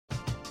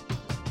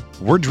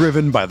We're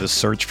driven by the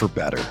search for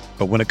better.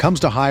 But when it comes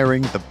to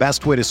hiring, the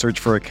best way to search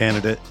for a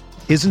candidate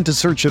isn't to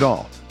search at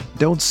all.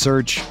 Don't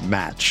search,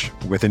 match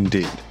with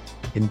Indeed.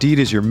 Indeed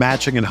is your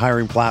matching and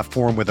hiring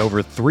platform with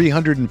over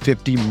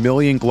 350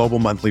 million global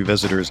monthly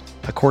visitors,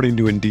 according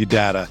to Indeed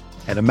data,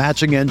 and a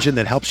matching engine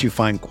that helps you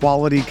find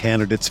quality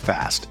candidates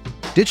fast.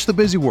 Ditch the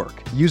busy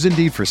work. Use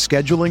Indeed for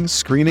scheduling,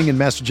 screening, and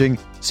messaging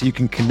so you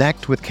can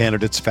connect with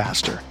candidates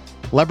faster.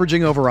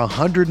 Leveraging over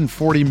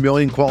 140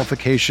 million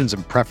qualifications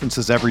and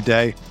preferences every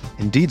day,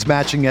 Indeed's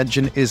matching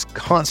engine is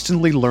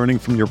constantly learning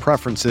from your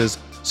preferences,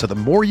 so the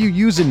more you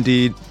use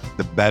Indeed,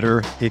 the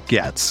better it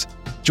gets.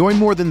 Join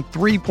more than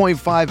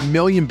 3.5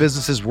 million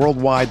businesses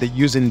worldwide that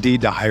use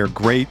Indeed to hire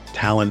great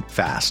talent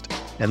fast.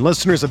 And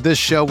listeners of this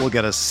show will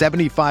get a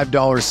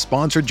 $75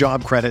 sponsored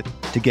job credit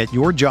to get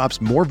your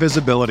jobs more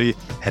visibility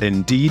at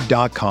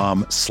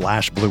Indeed.com/Blue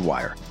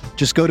Wire.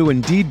 Just go to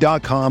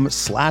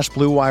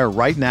Indeed.com/Blue Wire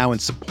right now and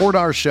support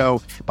our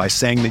show by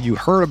saying that you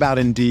heard about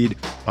Indeed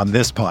on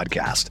this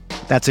podcast.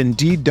 That's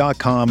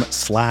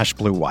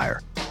Indeed.com/Blue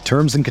Wire.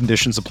 Terms and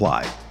conditions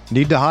apply.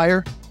 Need to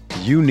hire?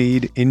 You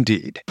need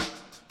Indeed.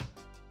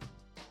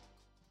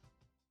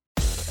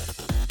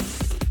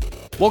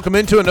 Welcome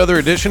into another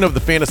edition of the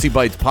Fantasy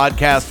Bites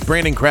podcast.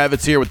 Brandon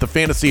Kravitz here with the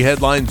fantasy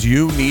headlines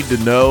you need to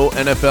know,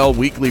 NFL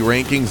weekly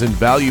rankings and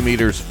value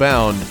meters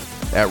found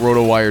at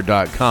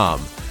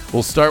rotowire.com.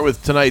 We'll start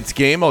with tonight's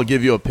game. I'll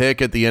give you a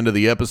pick at the end of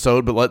the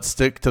episode, but let's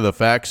stick to the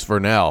facts for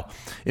now.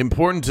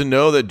 Important to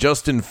know that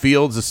Justin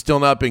Fields has still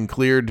not been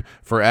cleared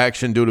for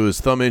action due to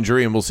his thumb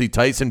injury, and we'll see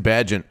Tyson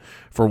Bagent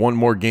for one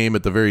more game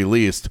at the very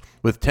least.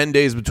 With 10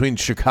 days between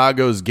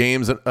Chicago's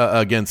games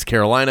against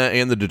Carolina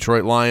and the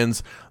Detroit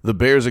Lions, the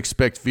Bears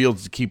expect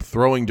Fields to keep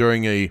throwing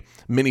during a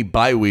mini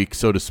bye week,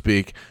 so to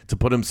speak, to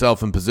put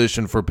himself in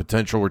position for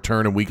potential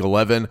return in Week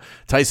 11.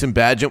 Tyson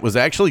Bagent was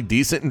actually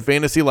decent in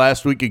fantasy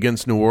last week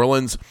against New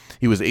Orleans.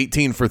 He was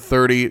 18 for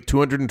 30,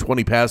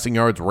 220 passing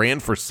yards,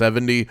 ran for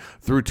 70,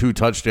 threw 2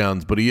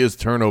 touchdowns, but he is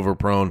turnover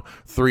prone,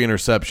 3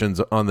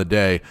 interceptions on the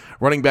day.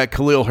 Running back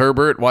Khalil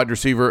Herbert, wide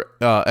receiver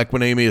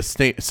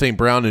Equanimeous St.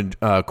 Brown, and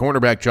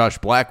cornerback Josh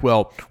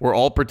Blackwell were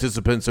all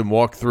participants in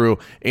walkthrough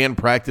and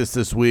practice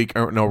this week,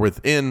 or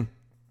within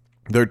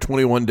their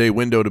 21-day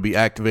window to be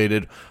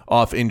activated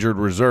off injured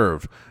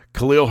reserve.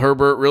 Khalil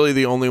Herbert, really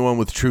the only one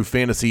with true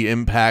fantasy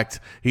impact.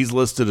 He's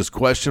listed as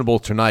questionable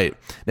tonight.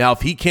 Now,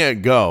 if he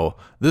can't go,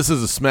 this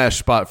is a smash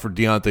spot for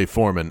Deontay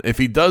Foreman. If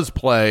he does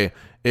play,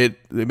 it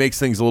makes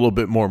things a little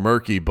bit more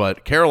murky,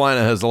 but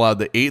Carolina has allowed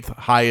the 8th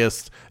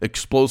highest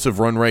explosive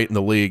run rate in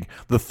the league,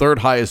 the 3rd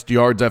highest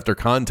yards after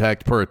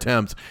contact per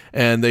attempt,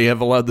 and they have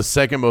allowed the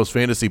 2nd most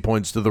fantasy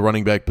points to the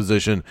running back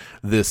position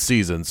this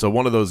season. So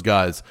one of those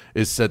guys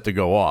is set to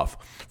go off.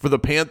 For the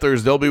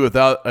Panthers, they'll be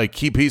without a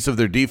key piece of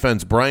their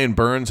defense. Brian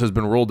Burns has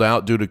been ruled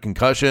out due to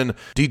concussion.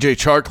 DJ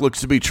Chark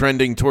looks to be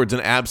trending towards an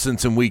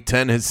absence in Week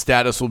 10. His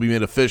status will be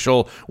made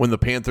official when the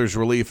Panthers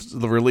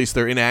release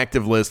their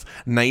inactive list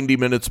 90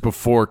 minutes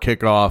before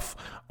kickoff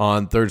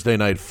on Thursday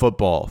Night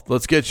Football.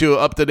 Let's get you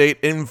up-to-date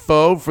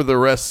info for the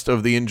rest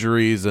of the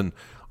injuries and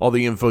all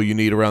the info you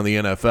need around the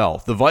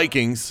NFL. The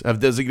Vikings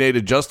have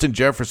designated Justin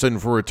Jefferson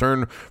for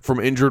return from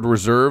injured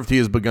reserve. He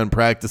has begun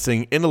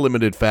practicing in a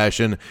limited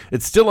fashion.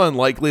 It's still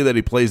unlikely that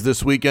he plays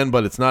this weekend,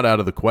 but it's not out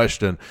of the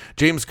question.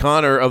 James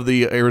Conner of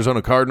the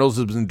Arizona Cardinals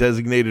has been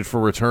designated for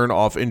return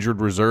off injured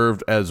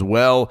reserve as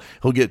well.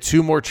 He'll get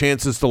 2 more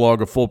chances to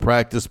log a full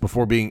practice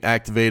before being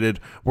activated.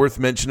 Worth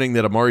mentioning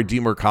that Amari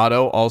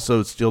DiMercato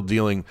also still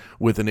dealing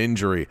with an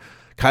injury.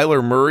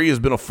 Kyler Murray has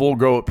been a full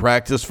go at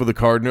practice for the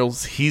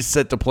Cardinals. He's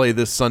set to play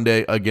this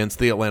Sunday against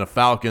the Atlanta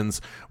Falcons.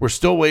 We're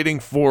still waiting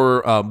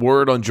for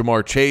word on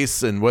Jamar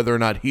Chase and whether or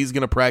not he's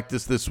going to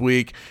practice this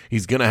week.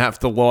 He's going to have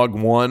to log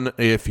 1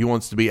 if he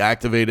wants to be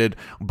activated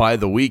by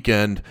the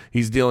weekend.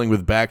 He's dealing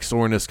with back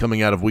soreness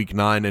coming out of Week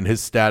 9, and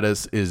his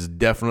status is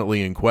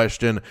definitely in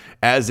question,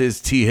 as is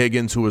T.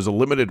 Higgins, who was a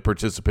limited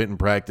participant in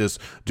practice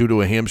due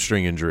to a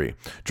hamstring injury.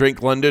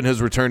 Drake London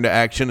has returned to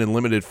action in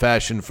limited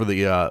fashion for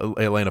the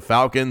Atlanta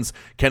Falcons.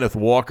 Kenneth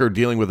Walker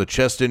dealing with a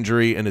chest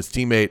injury, and his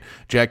teammate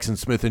Jackson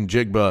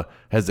Smith-Njigba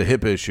has a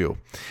hip issue.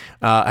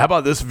 How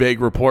about this vague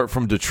report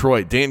from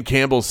Detroit? Dan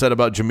Campbell said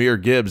about Jahmyr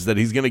Gibbs that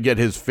he's going to get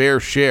his fair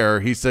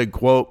share. He said,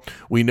 quote,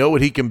 "We know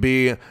what he can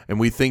be, and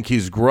we think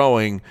he's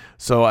growing,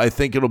 so I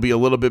think it'll be a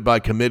little bit by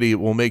committee.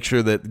 We'll make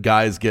sure that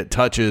guys get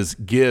touches.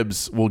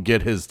 Gibbs will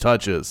get his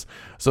touches."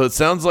 So it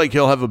sounds like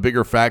he'll have a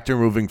bigger factor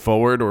moving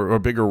forward, or a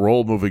bigger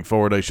role moving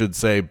forward, I should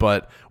say,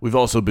 but we've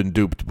also been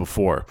duped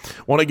before.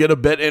 Want to get a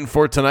bet in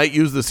for tonight?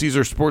 Use the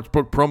Caesar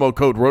Sportsbook promo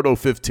code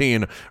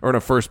ROTO15. Earn a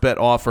first bet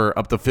offer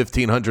up to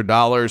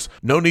 $1,500.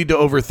 No need to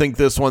overthink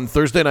this one.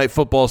 Thursday Night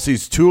Football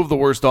sees 2 of the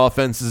worst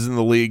offenses in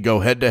the league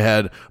go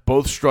head-to-head,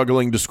 both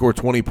struggling to score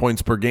 20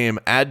 points per game.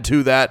 Add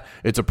to that,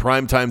 it's a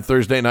primetime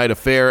Thursday night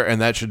affair,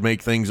 and that should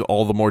make things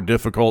all the more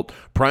difficult.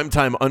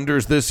 Primetime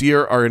unders this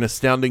year are an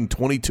astounding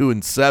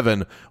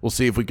 22-7. We'll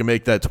see if we can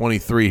make that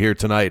 23 here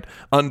tonight.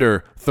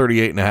 Under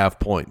 38.5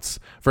 points.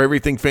 For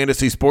everything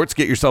fantasy sports,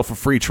 get yourself a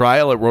free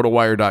trial at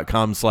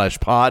rotowire.com/fantasy.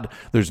 rotowire.com/pod.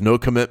 There's no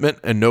commitment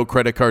and no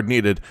credit card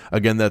needed.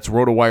 Again, that's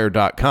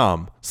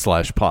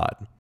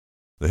rotowire.com/pod.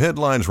 The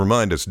headlines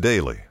remind us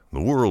daily,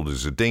 the world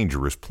is a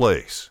dangerous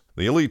place.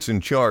 The elites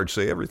in charge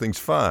say everything's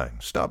fine,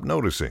 stop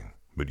noticing.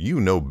 But you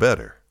know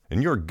better.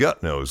 And your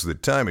gut knows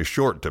that time is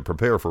short to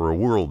prepare for a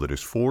world that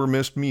is 4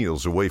 missed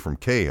meals away from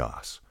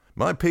chaos.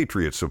 My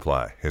Patriot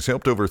Supply has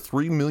helped over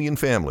 3 million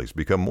families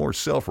become more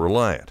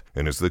self-reliant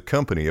and is the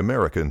company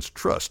Americans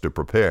trust to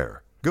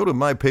prepare. Go to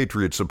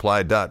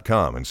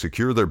MyPatriotSupply.com and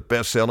secure their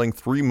best-selling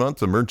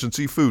 3-month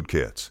emergency food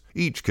kits.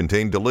 Each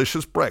contain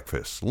delicious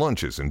breakfasts,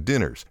 lunches, and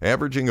dinners,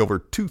 averaging over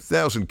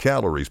 2,000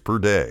 calories per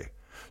day.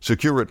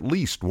 Secure at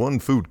least one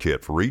food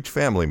kit for each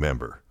family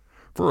member.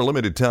 For a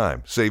limited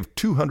time, save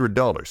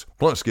 $200,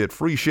 plus get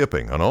free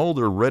shipping on all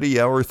their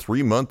Ready Hour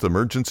 3-month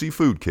emergency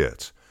food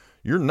kits.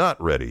 You're not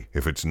ready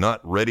if it's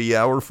not Ready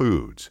Hour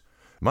Foods.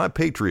 My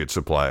Patriot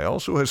Supply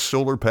also has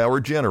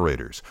solar-powered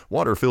generators,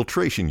 water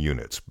filtration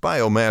units,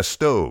 biomass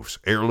stoves,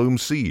 heirloom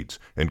seeds,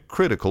 and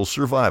critical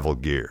survival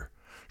gear.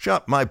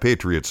 Shop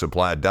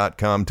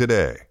MyPatriotSupply.com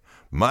today.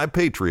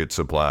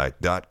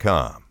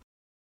 MyPatriotSupply.com.